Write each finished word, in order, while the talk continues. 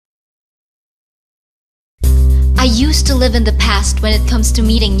I used to live in the past when it comes to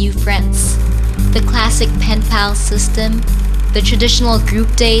meeting new friends. The classic pen pal system, the traditional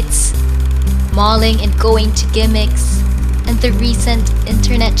group dates, malling and going to gimmicks, and the recent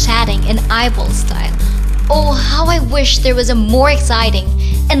internet chatting in eyeball style. Oh, how I wish there was a more exciting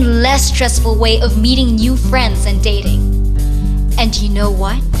and less stressful way of meeting new friends and dating. And you know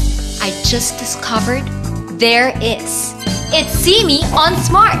what? I just discovered there is. It's See Me on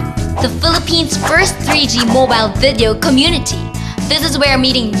Smart, the Philippines' first 3G mobile video community. This is where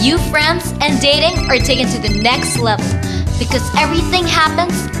meeting new friends and dating are taken to the next level because everything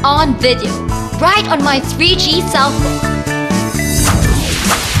happens on video, right on my 3G cell phone.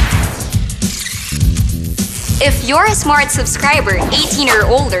 If you're a Smart subscriber 18 or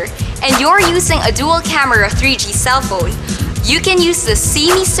older and you're using a dual camera 3G cell phone, you can use the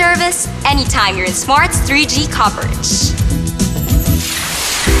See Me service anytime you're in Smart's 3G coverage.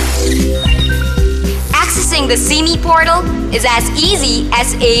 Accessing the See Me portal is as easy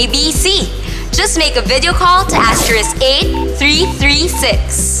as ABC. Just make a video call to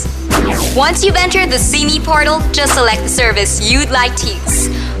 *8336. Once you've entered the See Me portal, just select the service you'd like to use.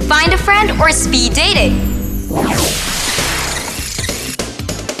 Find a friend or speed dating.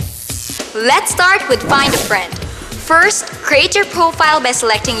 Let's start with Find a Friend. First, create your profile by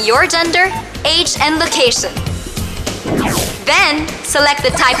selecting your gender, age, and location. Then, select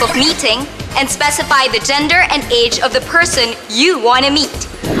the type of meeting and specify the gender and age of the person you want to meet.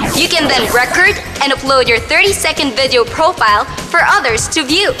 You can then record and upload your 30-second video profile for others to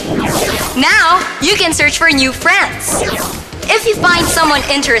view. Now, you can search for new friends. If you find someone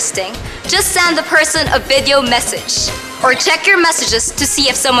interesting, just send the person a video message or check your messages to see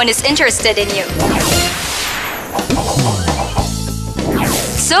if someone is interested in you.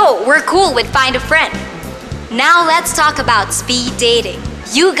 So, we're cool with Find a Friend. Now let's talk about speed dating.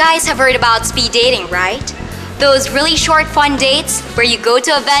 You guys have heard about speed dating, right? Those really short fun dates where you go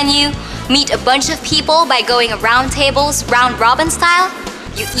to a venue, meet a bunch of people by going around tables, round robin style.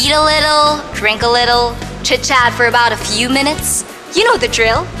 You eat a little, drink a little, chit-chat for about a few minutes. You know the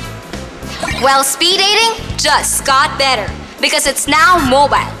drill. Well, speed dating just got better because it's now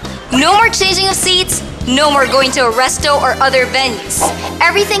mobile. No more changing of seats, no more going to a resto or other venues.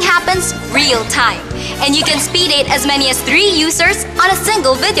 Everything happens real time, and you can speed date as many as 3 users on a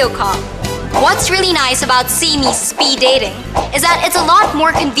single video call. What's really nice about See Me speed dating is that it's a lot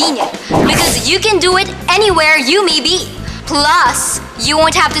more convenient because you can do it anywhere you may be. Plus, you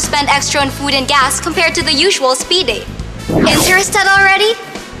won't have to spend extra on food and gas compared to the usual speed date. Interested already?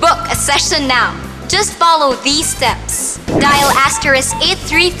 Book a session now. Just follow these steps. Dial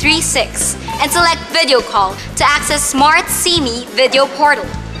 *8336 and select Video Call to access Smart See Me video portal.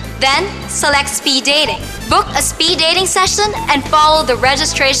 Then, select Speed Dating. Book a speed dating session and follow the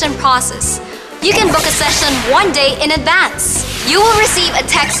registration process. You can book a session 1 day in advance. You will receive a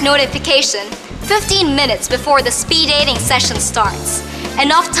text notification 15 minutes before the speed dating session starts.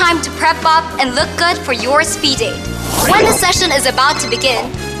 Enough time to prep up and look good for your speed date. When the session is about to begin,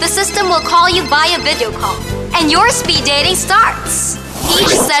 the system will call you via video call, and your speed dating starts.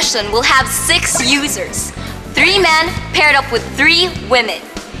 Each session will have 6 users, 3 men paired up with 3 women.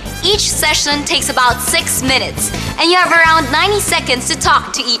 Each session takes about 6 minutes, and you have around 90 seconds to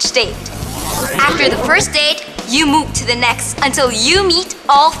talk to each date. After the first date, you move to the next until you meet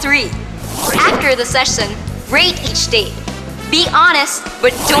all 3. After the session, rate each date. Be honest,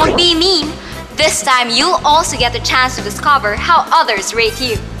 but don't be mean. This time, you'll also get the chance to discover how others rate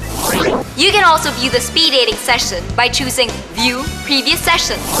you. You can also view the speed dating session by choosing View Previous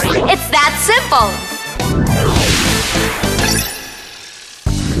Session. It's that simple!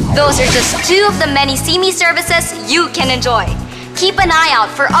 Those are just 2 of the many See Me services you can enjoy. Keep an eye out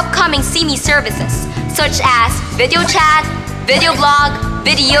for upcoming See Me services, such as Video Chat, Video Blog,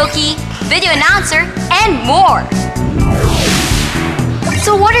 Videoke, Video Announcer, and more!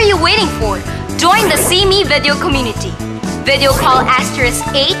 So what are you waiting for? Join the See Me video community. Video call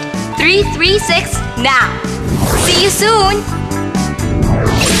 *8336 now. See you soon!